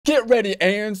Get ready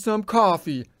and some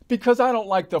coffee. Because I don't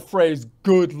like the phrase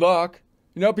good luck.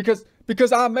 You know, because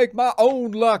I make my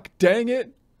own luck, dang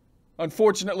it.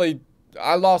 Unfortunately,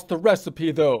 I lost the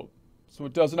recipe though, so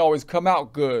it doesn't always come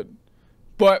out good.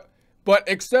 But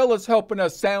Excel is helping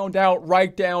us sound out,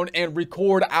 write down, and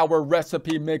record our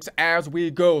recipe mix as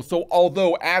we go. So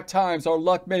although at times our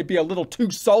luck may be a little too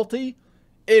salty,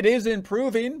 it is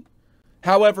improving.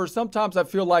 However, sometimes I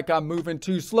feel like I'm moving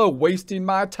too slow, wasting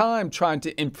my time trying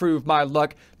to improve my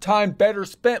luck. Time better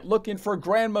spent looking for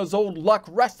grandma's old luck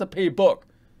recipe book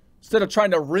instead of trying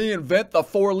to reinvent the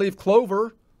four-leaf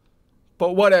clover.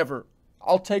 But whatever,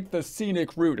 I'll take the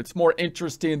scenic route. It's more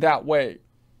interesting that way.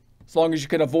 As long as you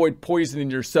can avoid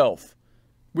poisoning yourself.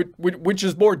 Which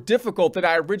is more difficult than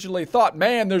I originally thought.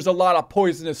 Man, there's a lot of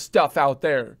poisonous stuff out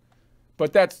there.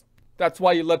 But that's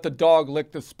why you let the dog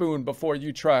lick the spoon before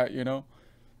you try it, you know?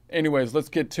 Anyways, let's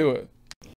get to it.